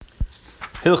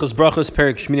Hilchos brachos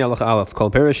perik shmini alach aleph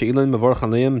kol perish she'ilan mevorach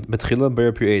aleim betchila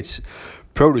ber pru'etz.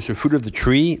 Produce or fruit of the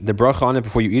tree, the bracha on it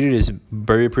before you eat it is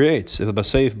ber pru'etz. If the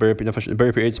basayif ber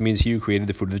pru'etz means he who created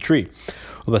the fruit of the tree.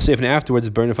 The basayif and afterwards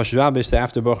ber nefashos rabis, the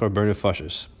after bracha ber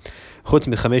nefashos. Chutz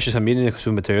mechameshes haminin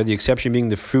chasum b'Torah, the exception being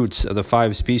the fruits of the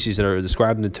 5 species that are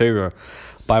described in the Torah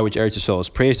by which Eretz Yisrael is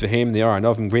praised. V'heim they are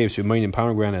anovim grapes, umayim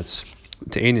pomegranates,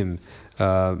 te'enim,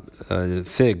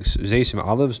 figs, zaysim,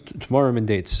 olives, tamarim, and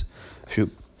dates. That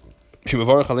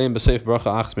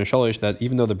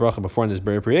even though the bracha beforehand is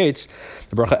ber pru'etz,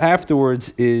 the bracha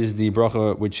afterwards is the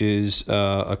bracha which is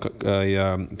a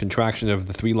contraction of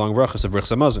the 3 long brachas of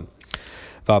Brichas Hamazon.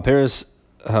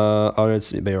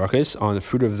 On the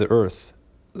fruit of the earth,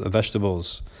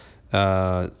 vegetables,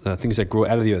 things that grow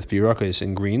out of the earth, v'yirakos,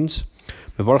 and greens.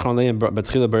 The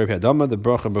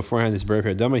bracha beforehand is ber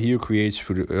piyadama, he who creates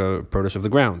food, produce of the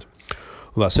ground.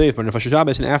 And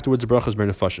afterwards the bracha is ber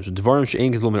nefashos.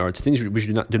 It's things which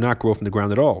do not grow from the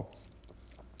ground at all,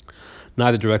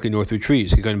 neither directly nor through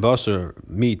trees. Basar,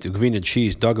 meat, gvina,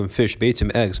 cheese, dagim, fish,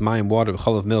 beitzim, eggs, mayim, water,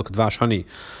 chalav, milk, dvash, honey,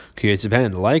 creates a pen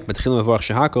and the like. The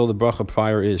bracha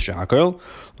prior is shahakol,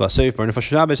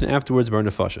 and afterwards ber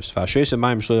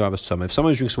nefashos. If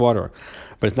someone drinks water,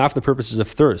 but it's not for the purposes of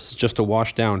thirst, it's just to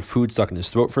wash down food stuck in his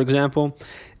throat, for example,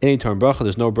 any term bracha,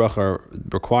 there's no bracha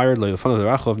required,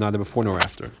 neither before nor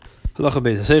after.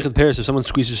 If someone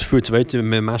squeezes fruits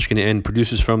and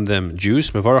produces from them juice,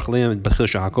 the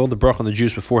bracha on the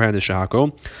juice beforehand is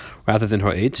shahako, rather than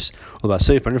ha'etz. And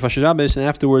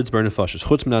afterwards ber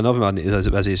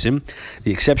nefashos.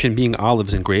 The exception being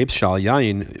olives and grapes, shal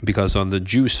yayin, because on the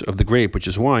juice of the grape, which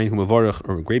is wine,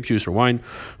 or grape juice or wine,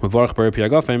 the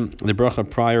bracha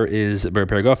prior is ber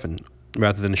piyagafen,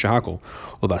 rather than the shahakol.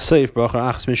 And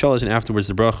afterwards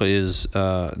the bracha is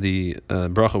the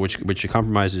bracha which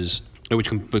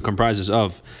comprises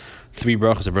of 3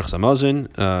 brachas of Brichas Hamazon,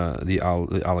 the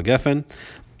alagefen,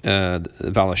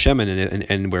 Val Hashemen,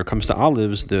 and where it comes to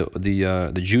olives,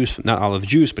 the juice, not olive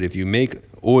juice, but if you make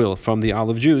oil from the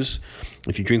olive juice,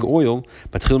 if you drink oil, you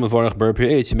make the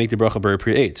bracha ber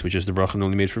pru'etz, which is the bracha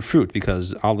only made for fruit,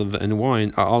 because olive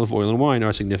oil and wine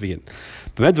are significant.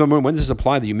 But when does it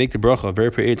apply that you make the bracha of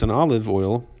ber pru'etz on olive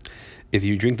oil? If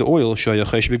you drink the oil,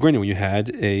 when you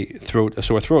had a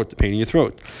sore throat, pain in your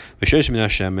throat, and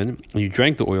you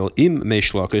drank the oil im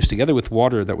meishlakas, together with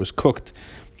water that was cooked,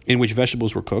 in which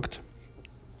vegetables were cooked.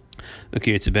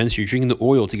 Okay, so you're drinking the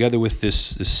oil together with this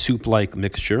soup-like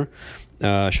mixture.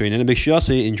 In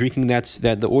drinking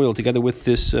the oil together with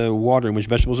this water in which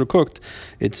vegetables are cooked,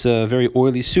 it's a very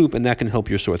oily soup, and that can help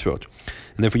your sore throat.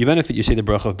 And therefore, you benefit. You say the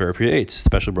bracha of ber pru'etz,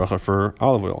 special bracha for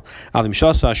olive oil. A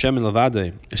special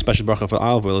bracha for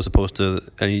olive oil as opposed to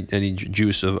any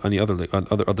juice of any other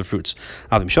fruits.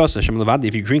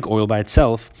 If you drink oil by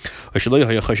itself, or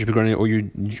you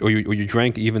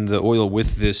drank even the oil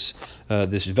with this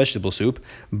vegetable soup,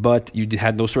 but you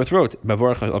had no sore throat. In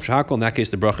that case,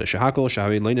 the bracha is shahakol.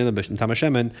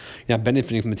 You're not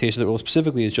benefiting from the taste of the oil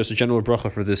specifically. It's just a general bracha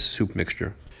for this soup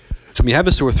mixture. So when you have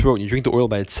a sore throat and you drink the oil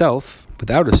by itself,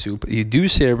 without a soup, you do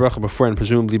say a bracha before, and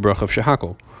presumably bracha of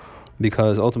shahakol,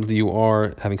 because ultimately you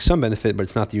are having some benefit, but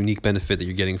it's not the unique benefit that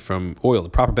you're getting from oil. The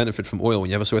proper benefit from oil when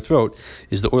you have a sore throat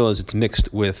is the oil as it's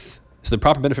mixed with. So the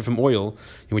proper benefit from oil,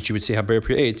 in which you would say ber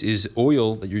pru'etz, is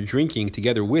oil that you're drinking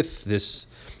together with this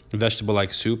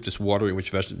vegetable-like soup, this water in which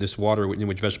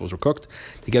vegetables were cooked,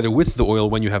 together with the oil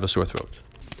when you have a sore throat.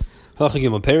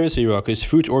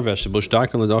 Fruit or vegetables,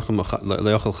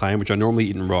 which are normally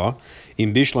eaten raw.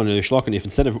 If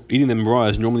instead of eating them raw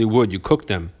as normally would, you cook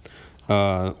them,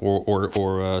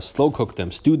 or slow cook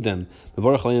them, stewed them. And the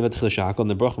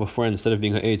bracha before, instead of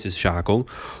being ha'etz, is shahakol.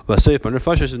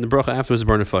 And the bracha afterwards is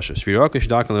ber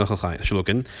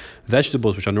nefashos.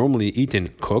 Vegetables which are normally eaten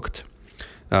cooked,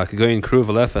 could go in kruv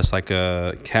alefes, like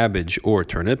cabbage or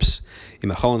turnips.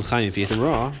 If you eat them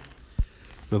raw,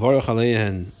 the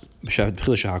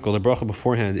bracha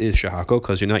beforehand is shahako,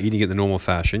 because you're not eating it in the normal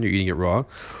fashion, you're eating it raw. And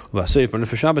afterwards the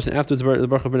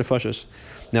bracha ber nefashos.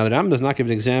 Now the Rambam does not give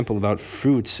an example about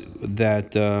fruits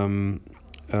that are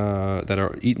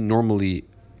eaten normally,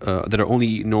 that are only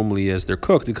eaten normally as they're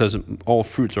cooked, because all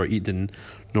fruits are eaten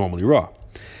normally raw.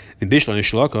 And if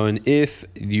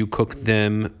you cook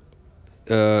them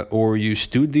or you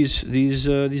stewed these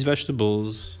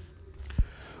vegetables,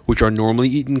 which are normally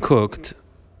eaten cooked,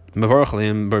 you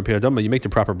make the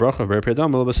proper bracha of ber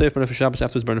piyadama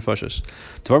afterwards ber nefashos.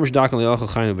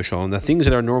 The things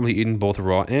that are normally eaten both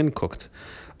raw and cooked.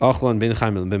 And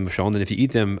if you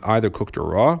eat them either cooked or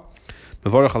raw,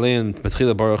 Then you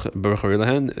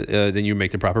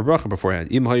make the proper bracha beforehand.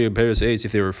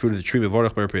 If they were fruit of the tree, you make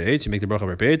the bracha.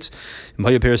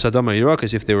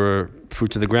 If they were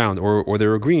fruits of the ground or they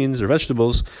were greens or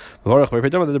vegetables, then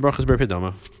the bracha is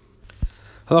berpedama.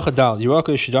 Halacha dal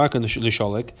yiraka shidarka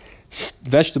lisholik.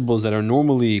 Vegetables that are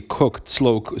normally cooked,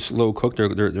 slow cooked,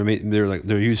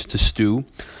 they're used to stew.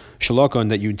 Shalakon,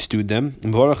 that you stewed them.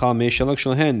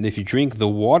 If you drink the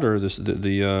water,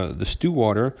 the stew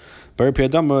water, you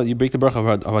break the bracha of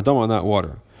adama on that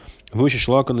water.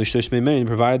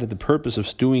 Provided that the purpose of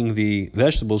stewing the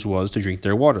vegetables was to drink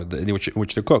their water, in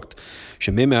which they're cooked.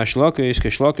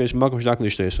 Because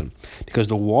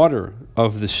the water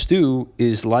of the stew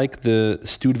is like the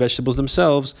stewed vegetables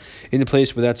themselves, in a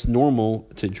place where that's normal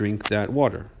to drink that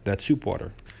water, that soup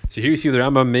water. So here you see the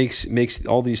Rambam makes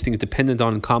all these things dependent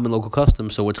on common local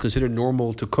customs. So what's considered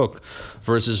normal to cook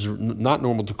versus not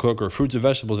normal to cook, or fruits and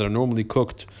vegetables that are normally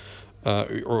cooked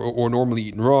or normally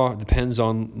eaten raw, depends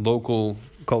on local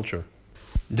culture.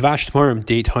 Dvash tamarim,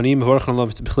 date honey, mevorach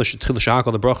love the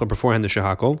bracha beforehand the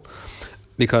shahakol,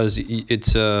 because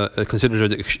it's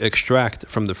considered an extract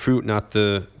from the fruit, not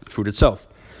the fruit itself.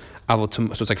 So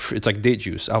it's like date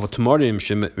juice. Dates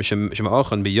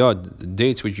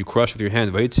which you crush with your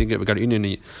hand. You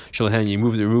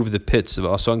remove the pits of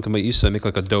asan kama isa, make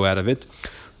like a dough out of it.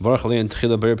 The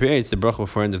bracha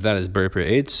beforehand of that is beri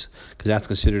eitz, because that's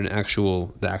considered the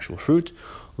actual fruit.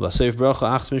 And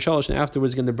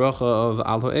afterwards, again, the bracha of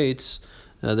al ha'etz,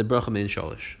 the bracha min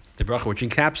shalish, the bracha which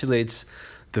encapsulates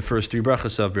the first three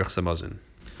brachas of Birchas Hamazon.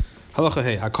 Halacha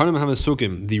hey, hakanim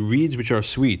hamasukim, the reeds which are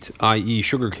sweet, i.e.,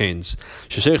 sugar canes,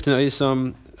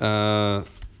 that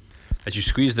you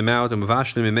squeeze them out,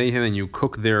 and you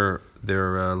cook their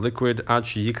liquid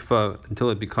until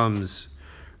it becomes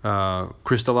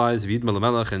crystallized,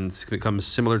 and becomes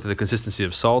similar to the consistency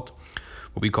of salt,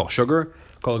 what we call sugar.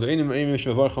 All the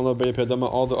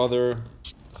other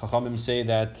chachamim say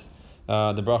that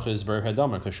the bracha is ber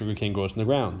hadamar, because sugar cane grows in the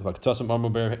ground.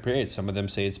 Some of them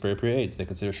say it's ber eitz. They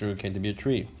consider sugar cane to be a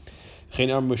tree. They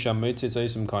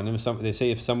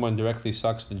say if someone directly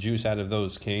sucks the juice out of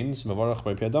those canes, the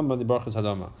bracha is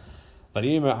hadama. But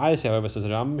however, says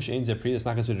it's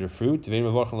not considered a fruit. The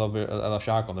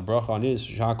bracha on it is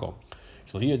shakol.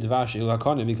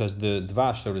 Because the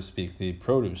dvash, so to speak, the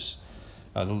produce,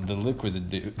 the liquid,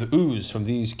 the ooze from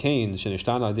these canes,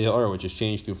 which is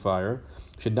changed through fire,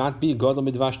 should not be gadol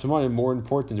midvash tamarim, more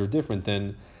important or different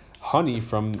than honey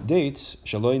from dates,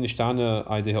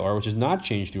 which is not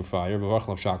changed through fire, and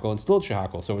still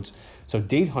shahakol. So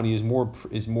date honey is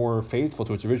more faithful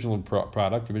to its original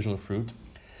product, original fruit,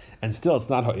 and still it's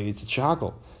not ha'etz, it's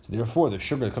shahakol. So therefore, the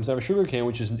sugar that comes out of a sugar cane,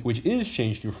 which is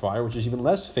changed through fire, which is even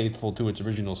less faithful to its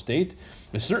original state,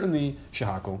 is certainly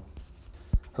shahakol.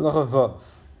 Halacha vav,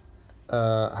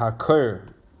 hakur,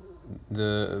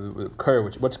 the kur,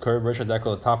 what's kur? Resha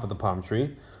dekel, the top of the palm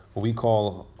tree, what we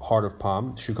call heart of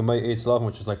palm. Shukamay eitz lav,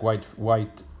 which is like white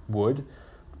wood,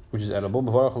 which is edible.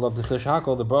 Mevarach alav the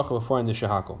shahakol, the bracha before and the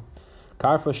shahakol.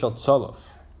 Karfa shel tzolof,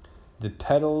 the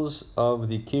petals of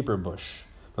the caper bush.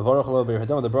 Mevarach alav ber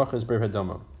hadama, the bracha is ber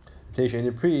hadama.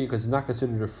 Because it's not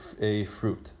considered a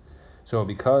fruit. So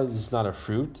because it's not a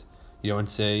fruit, you don't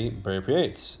say ber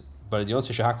eitz. But you don't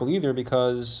say shahakol either,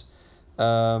 because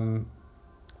they're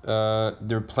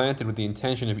planted with the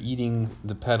intention of eating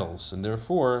the petals, and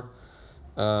therefore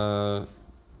the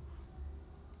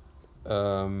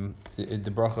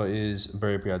bracha is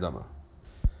beri pri adama.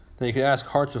 Then you could ask,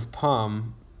 hearts of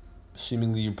palm,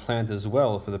 seemingly you plant as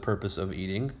well for the purpose of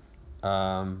eating,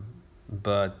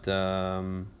 but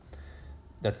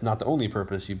that's not the only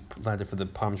purpose. You plant it for the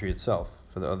palm tree itself,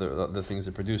 for the other things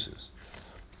it produces.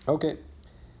 Okay.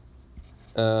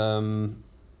 The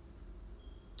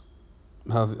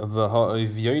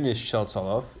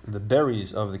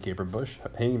berries of the caper bush,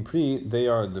 they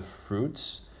are the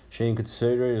fruits, which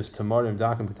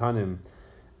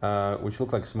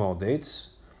look like small dates.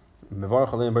 The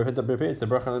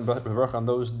bracha on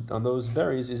those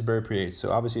berries is ber eitz.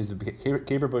 So obviously the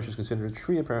caper bush is considered a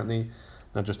tree, apparently,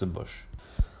 not just a bush.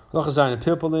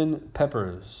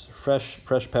 Peppers, fresh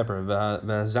pepper,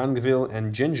 zangvil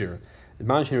and ginger.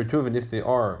 If they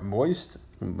are moist,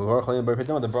 the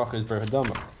bracha is ber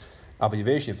hadama.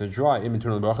 If they're dry, in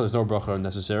between the bracha, there's no bracha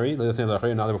necessary.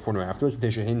 Neither before nor afterwards.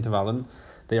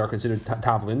 They are considered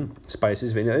tavlin,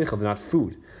 spices. They're not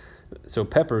food. So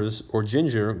peppers or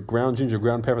ginger, ground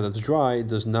pepper that's dry,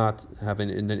 does not have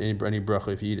any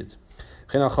bracha if you eat it.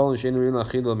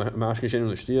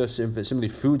 Simply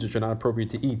foods which are not appropriate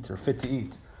to eat or fit to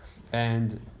eat,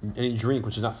 and any drink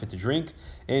which is not fit to drink,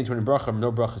 and to bracha, no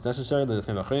bracha is necessary,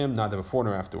 neither before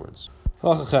nor afterwards.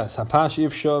 Bread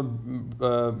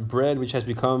which has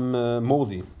become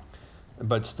moldy,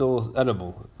 but still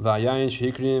edible. V'ayayin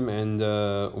shehikrim, and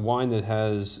wine that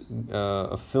has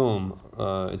a film.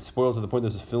 It's spoiled to the point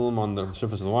there's a film on the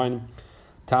surface of the wine.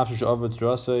 Tafshish avatz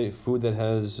drasei, food that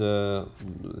has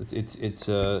its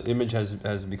image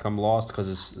has become lost because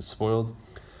it's spoiled.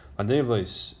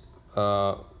 Nevlis,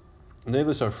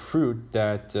 nevlis are fruit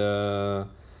that.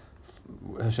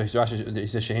 He says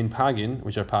shehin pagin,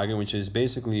 which is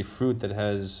basically fruit that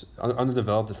has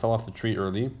underdeveloped, that fell off the tree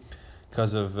early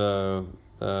because of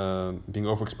being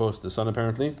overexposed to the sun,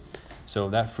 apparently. So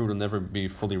that fruit will never be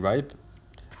fully ripe.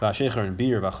 V'ashecher, and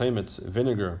beer, v'achemetz,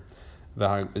 vinegar.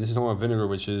 This is talking about vinegar,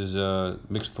 which is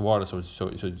mixed with water, so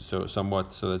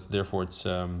somewhat, so that's therefore it's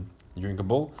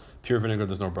drinkable. Pure vinegar,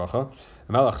 there's no bracha.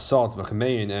 Malach, salt,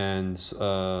 v'kamein, and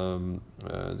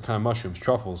the kind of mushrooms,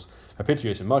 truffles,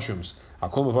 papitrius, and mushrooms.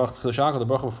 Hakol mevarach t'chil the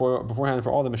bracha beforehand for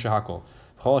all the mishahakol.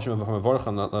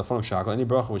 Any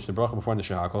bracha which the bracha before the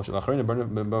shahakol, the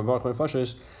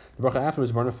bracha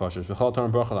afterwards burn of fushes.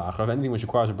 Anything which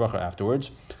requires a bracha afterwards,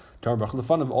 the bracha the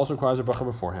fun of also requires a bracha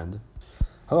beforehand.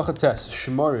 Halacha test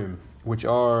shmarim, which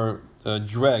are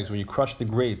dregs. When you crush the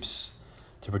grapes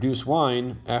to produce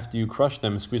wine, after you crush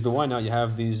them and squeeze the wine out, you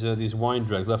have these wine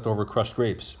dregs, leftover crushed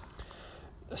grapes.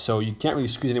 So you can't really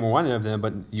squeeze any more wine out of them,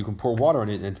 but you can pour water in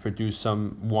it and produce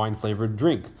some wine-flavored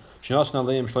drink.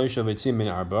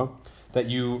 That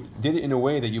you did it in a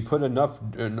way that you put enough,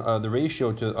 the ratio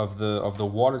of the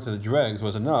water to the dregs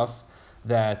was enough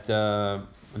that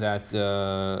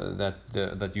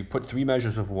you put 3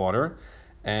 measures of water,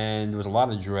 and there was a lot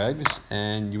of dregs,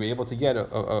 and you were able to get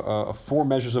a 4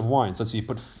 measures of wine. So let's say you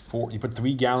put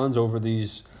 3 gallons over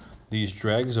these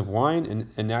dregs of wine,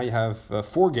 and now you have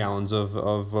 4 gallons of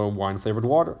wine flavored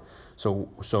water. So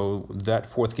that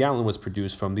 4th gallon was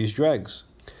produced from these dregs.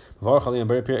 In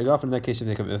that case, if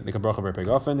they make a bracha ber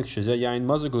pegafen,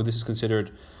 this is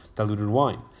considered diluted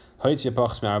wine. But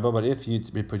if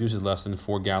it produces less than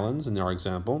 4 gallons, in our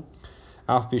example,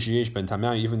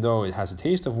 even though it has a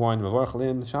taste of wine, the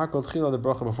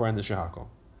bracha beforehand the shahakol.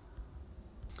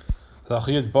 If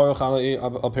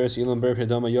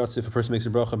a person makes a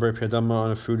bracha ber piyadama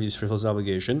on a fruit, he's fulfills his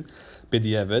obligation,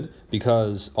 b'diavad,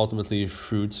 because ultimately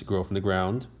fruits grow from the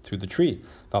ground through the tree.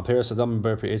 If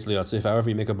however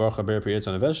you make a bracha ber piyatz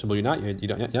on a vegetable, you don't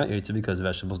yetza because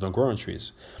vegetables don't grow on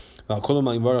trees. On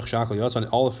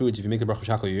all the foods, if you make a bracha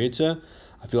shakal yetza,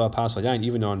 I feel pas yain,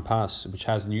 even on pas, which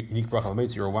has a unique bracha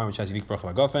l'meitzi, or wine which has a unique bracha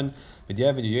l'gafen,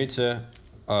 b'diavad yetza,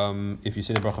 if you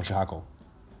say the bracha shakal.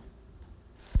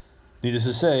 Needless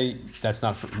to say, that's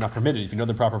not permitted. If you know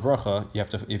the proper bracha, you have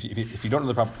to. If you don't know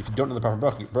the proper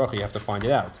bracha, you have to find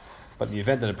it out. But in the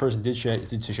event that a person did say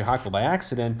shehakol by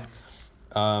accident,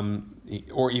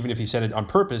 or even if he said it on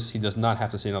purpose, he does not have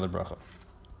to say another bracha.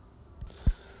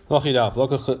 The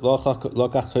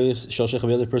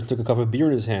other person took a cup of beer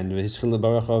in his hand, and he started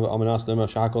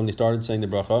saying the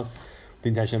bracha, the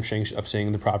intention of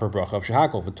saying the proper bracha of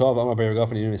shehakol. V'tov amar ber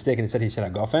gafen, he made a mistake and instead he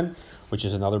said agafen, which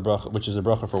is another bracha, which is a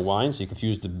bracha for wine. So he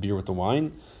confused the beer with the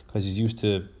wine because he's used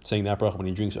to saying that bracha when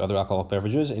he drinks other alcoholic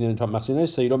beverages. And in Machzor,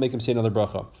 so you don't make him say another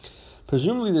bracha.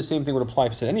 Presumably the same thing would apply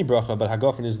if he said any bracha, but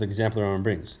hagafen is the example the Rambam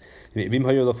brings. If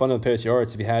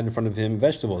he had in front of him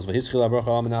vegetables, he started the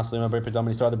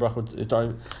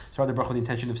bracha with the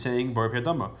intention of saying bar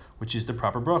piyadama, which is the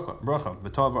proper bracha.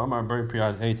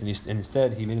 And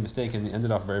instead he made a mistake and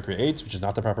ended off bar piyatz, which is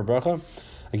not the proper bracha.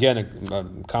 Again, a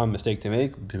common mistake to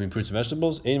make between fruits and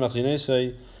vegetables.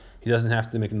 He doesn't have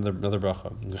to make another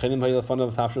bracha. If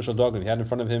he had in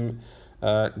front of him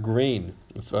grain,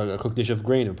 a cooked dish of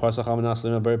grain, he started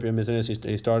the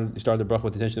bracha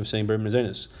with the intention of saying ber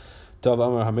mezenis.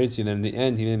 Then in the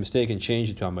end he made a mistake and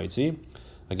changed it to hamaitzi.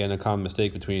 Again, a common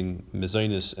mistake between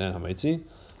mezenis and hamaitzi.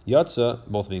 Yatza,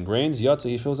 both being grains. Yatza,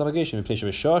 he fills obligation. As soon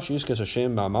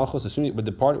with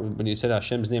the part when he said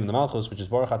Hashem's name in the malchus, which is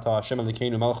Baruch Atah Hashem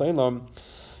Elokeinu Melech Haolam,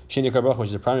 which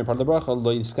is the primary part of the bracha,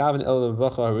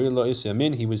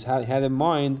 he had in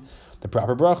mind the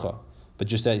proper bracha, but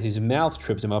just that his mouth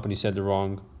tripped him up and he said the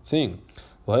wrong thing.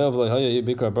 Since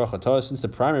the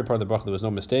primary part of the bracha there was no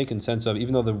mistake in the sense of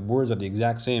even though the words are the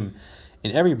exact same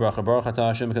in every bracha, Baruch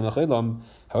Atah Hashem Elokeinu Melech Haolam,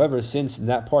 however, since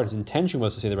that part his intention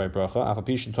was to say the right bracha,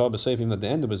 even at the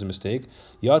end there was a mistake,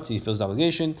 Yatzi feels the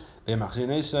obligation, he does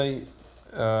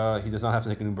not have to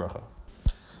take a new bracha.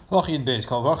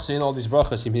 Saying all these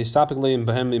brachas, if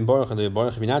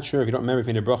you're not sure, if you don't remember if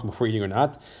you made a bracha before eating or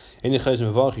not, you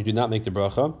do not make the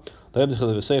bracha,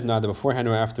 neither beforehand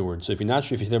or afterwards. So if you're not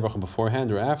sure if you did the bracha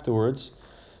beforehand or afterwards,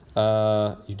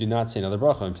 you do not say another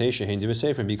bracha,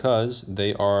 because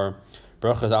they are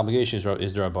Bracha's obligation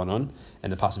is derabanan,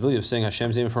 and the possibility of saying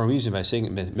Hashem's name for a reason by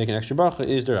making an extra bracha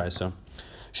is deraisa.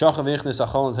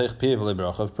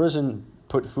 If a person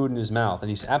put food in his mouth and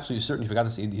he's absolutely certain he forgot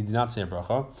to say, he did not say a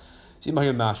bracha,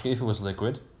 if it was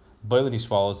liquid, he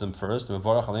swallows them first, then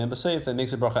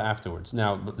makes a bracha afterwards.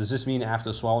 Now, does this mean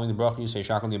after swallowing the bracha you say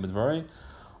shakal b'dvarei,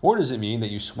 or does it mean that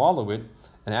you swallow it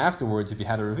and afterwards, if you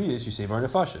had a revius, you say bar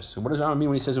nefashis? So what does Rambam mean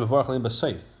when he says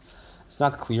it's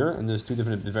not clear, and there's two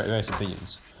different various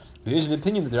opinions. But here's an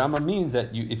opinion that the Rambam means that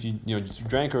if you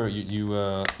drank or you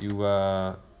drank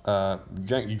a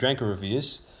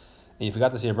revius and you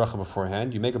forgot to say a bracha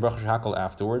beforehand, you make a bracha shakal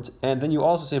afterwards, and then you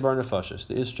also say bar nefashis.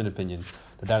 There is such an opinion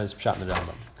that is pshat in the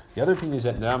Rambam. The other opinion is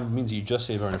that the Rambam means that you just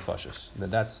say bar nefashis.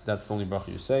 That's the only bracha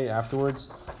you say afterwards,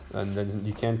 and then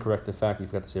you can't correct the fact that you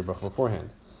forgot to say a bracha beforehand.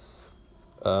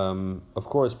 Of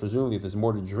course, presumably, if there's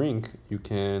more to drink, you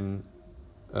can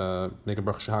make a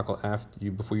bracha shakal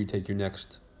before you take your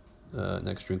next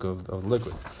drink of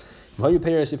liquid. How do you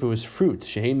pay if it was fruit?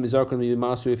 Shehein mizarkon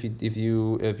masu if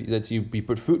you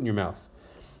put fruit in your mouth,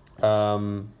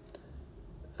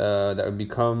 that would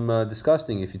become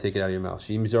disgusting if you take it out of your mouth.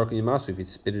 Shehein mizarkon masu if you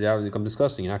spit it out, it would become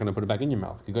disgusting. You're not going to put it back in your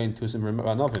mouth. You're going to some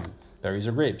oven, berries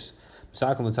or grapes.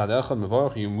 You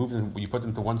put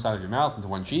them to one side of your mouth, into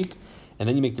one cheek, and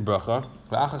then you make the bracha.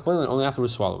 And only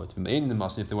afterwards swallow it.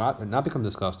 If they would not become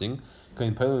disgusting,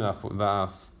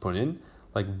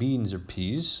 like beans or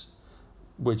peas,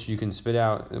 which you can spit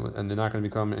out, and they're not going to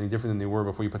become any different than they were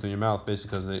before you put them in your mouth.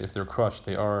 Basically, because if they're crushed,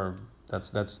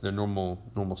 that's their normal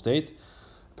state.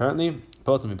 Apparently,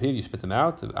 you spit them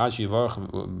out. So you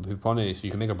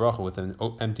can make a bracha with an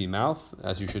empty mouth,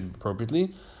 as you should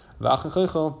appropriately.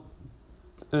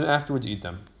 And afterwards eat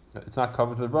them. It's not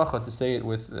covered for the bracha to say it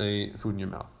with a food in your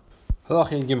mouth. If a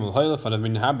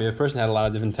person had a lot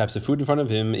of different types of food in front of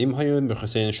him, if they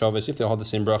all the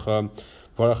same bracha,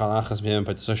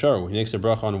 he makes a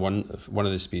bracha on one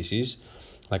of the species,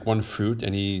 like one fruit,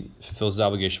 and he fulfills the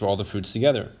obligation for all the fruits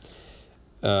together.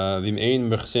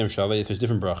 If there's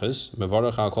different brachas,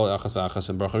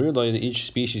 each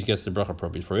species gets the bracha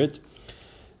appropriate for it.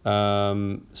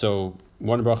 So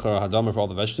one bracha hadamah for all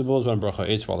the vegetables, one bracha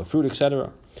eitz for all the fruit,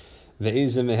 etc.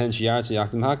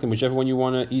 Whichever one you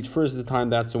want to eat first at the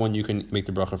time, that's the one you can make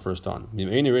the bracha first on.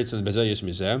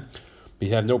 We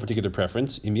have no particular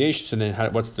preference. So then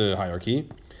what's the hierarchy?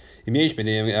 If there's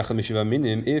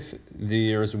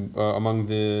among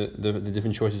the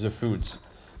different choices of foods,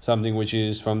 something which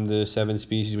is from the 7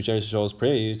 species which Yisrael is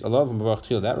praised,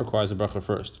 that requires a bracha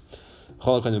first.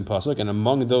 And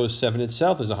among those 7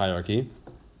 itself is a hierarchy.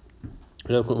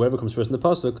 Whoever comes first in the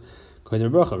pasuk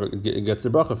gets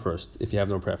the bracha first, if you have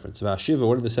no preference. What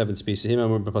are the 7 species? The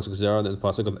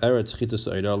pasuk of Eretz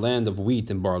Chita, land of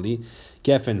wheat and barley,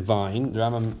 gefen, vine. The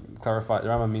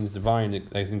Rambam means the vine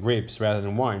as in grapes rather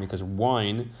than wine, because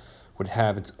wine would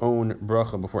have its own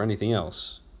bracha before anything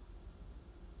else.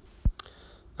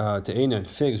 Te'ena,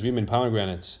 figs, reem, and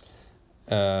pomegranates.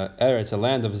 Eretz, a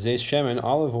land of zeis shemen,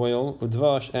 olive oil,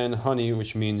 udvash, and honey,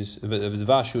 which means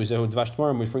udvash, is udvash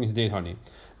tamarim, referring to date honey.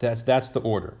 That's the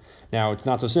order. Now it's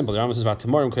not so simple. The Rambam says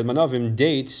tamarim kod manavim,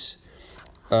 dates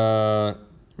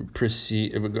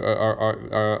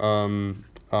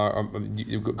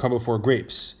come before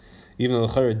grapes, even though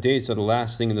the dates are the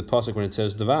last thing in the pasuk when it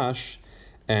says dvash,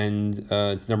 and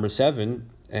it's number 7,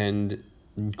 and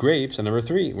grapes are number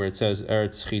 3 where it says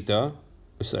eretz chita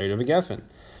u'sayir v'gefen.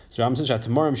 So Rambam says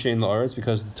tamarim shein la'aretz,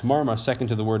 because the tamarim are second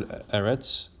to the word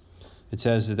eretz. It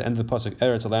says at the end of the pasuk,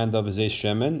 eretz, a land of zeis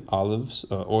shemen, olives,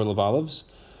 oil of olives,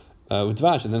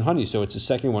 udvash, and then honey. So it's the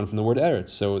second one from the word eretz.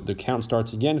 So the count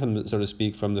starts again from, so to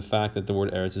speak, from the fact that the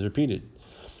word eretz is repeated.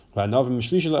 And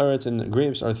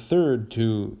grapes are third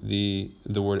to the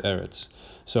word eretz.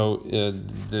 So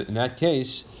in that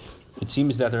case, it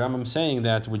seems that the Rambam is saying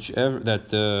that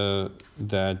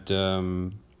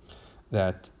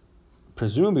that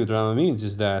presumably what the Rambam means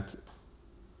is that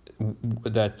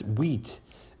wheat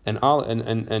and olives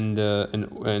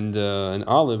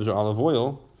or olive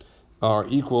oil are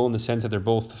equal in the sense that they're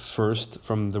both first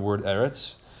from the word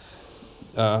eretz.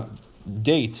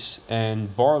 Dates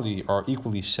and barley are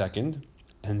equally second,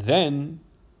 and then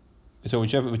so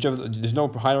whichever there's no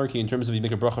hierarchy in terms of you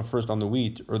make a bracha first on the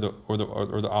wheat or the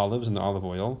olives and the olive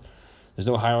oil. There's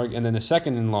no hierarchy, and then the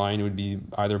second in line would be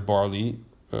either barley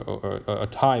or a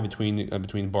tie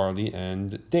between barley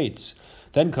and dates.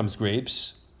 Then comes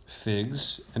grapes,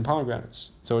 figs, and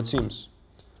pomegranates. So it seems.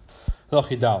 The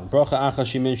bracha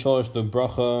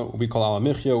we call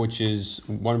alamichya, which is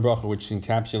one bracha which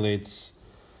encapsulates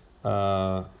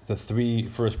the 3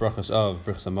 first brachas of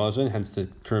Brichas Hamazon, hence the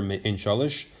term Ein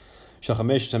Shalish.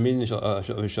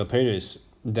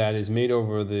 that is made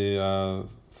over the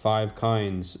 5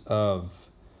 kinds of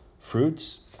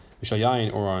fruits,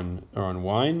 or on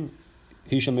wine.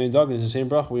 Hisham is the same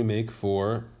bracha we make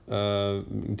for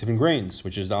different grains,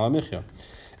 which is the alamichya.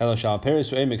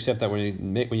 Except that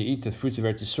when you eat the fruits of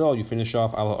Eretz Yisrael, you finish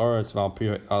off ala aretz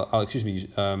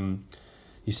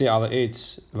you say ala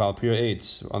eitz val pira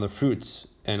eitz on the fruits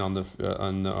and on the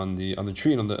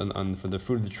tree and for the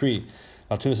fruit of the tree,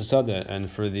 val tunas asada,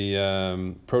 and for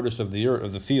the produce of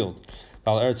the field,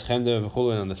 val eretz chemda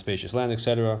v'chulu, on the spacious land,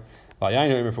 etc.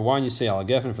 For wine you say ala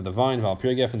gefen, for the vine val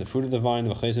pira gefen, the fruit of the vine,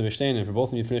 and for both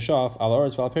of them you finish off ala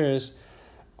aretz val piras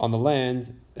on the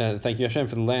land. Thank you Hashem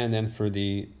for the land and for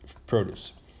the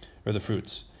produce or the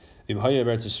fruits. If it's in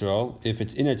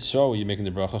Eretz Yisrael, you're making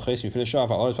the bracha. You finish off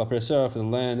for the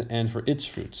land and for its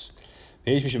fruits.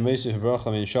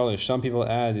 Some people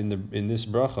add in this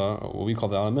bracha what we call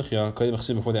the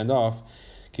alamichya before they end off.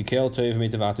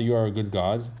 You are a good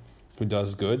God who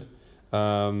does good.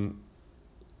 For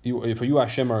you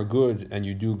Hashem are good and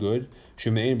you do good.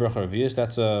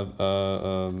 That's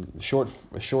a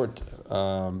short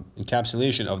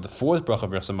encapsulation of the fourth bracha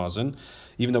of Berachas Hamazon,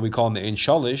 even though we call them the Ein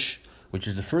Shalish, which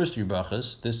is the first 3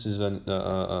 brachas. This is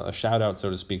a shout out, so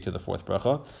to speak, to the fourth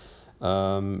bracha.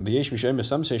 Some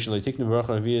say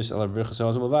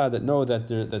that know that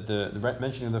the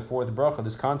mentioning of the fourth bracha,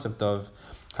 this concept of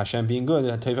Hashem being good,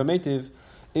 Teva Meitiv,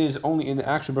 is only in the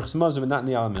actual Berachas Hamazon, but not in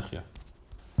the Alamichya.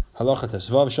 Halacha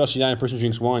tesvav shashi yain, a person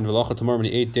drinks wine. V'lacha tomorrow when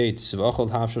he ate dates.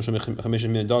 V'achol half shosha chamisha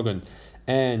min dagan,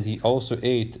 and he also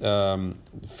ate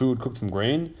food cooked from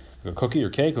grain, like a cookie or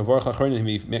cake. V'varach acharin,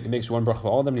 he makes one bracha for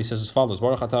all of them, and he says as follows: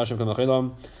 Baruch atah Hashem kol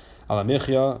mechilam, ala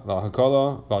michya, v'al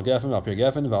hakala, v'al gefen, v'al pir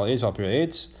gefen, v'al eitz, v'al pir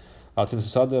eitz, v'al tunas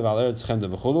asada, v'al eretz chemda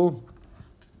v'chulu.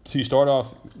 So you start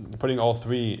off putting all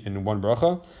 3 in one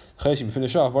bracha. Ches, you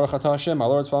finish off Baruch atah Hashem,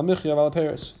 ala eretz, v'al michya, v'al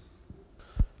peres.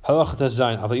 Halacha tes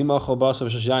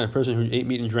zayin. A person who ate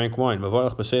meat and drank wine. That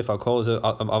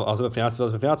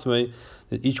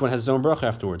each one has its own bracha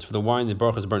afterwards. For the wine, the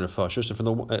bracha is burn nefashos, and for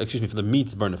the meat,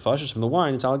 it's burn nefashos. From the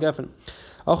wine, it's al gefen.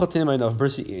 A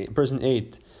person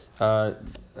ate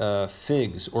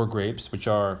figs or grapes, which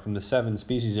are from the 7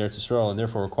 species of Eretz Yisrael, and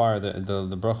therefore require the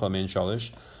bracha mein shalish.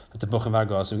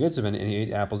 And he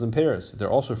ate apples and pears. They're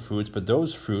also fruits, but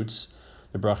those fruits,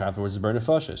 the bracha afterwards is burn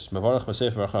nefashos. The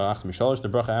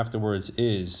bracha afterwards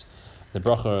is the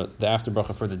after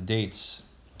bracha for the dates,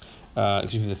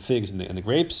 the figs and the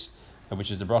grapes,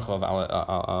 which is the bracha of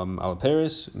al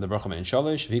peres, the bracha mein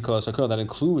shalish. That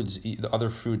includes the other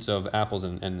fruits of apples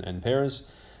and pears.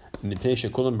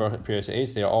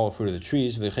 They are all fruit of the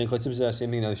trees. Same thing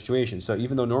in other situations. So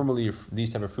even though normally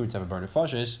these type of fruits have a burn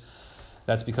nefashos,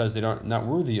 that's because they're not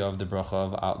worthy of the bracha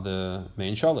of the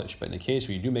main shalish. But in the case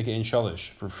where you do make it in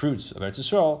shalish for fruits of Eretz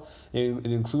Yisrael, it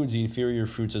includes the inferior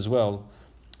fruits as well,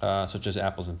 such as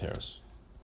apples and pears.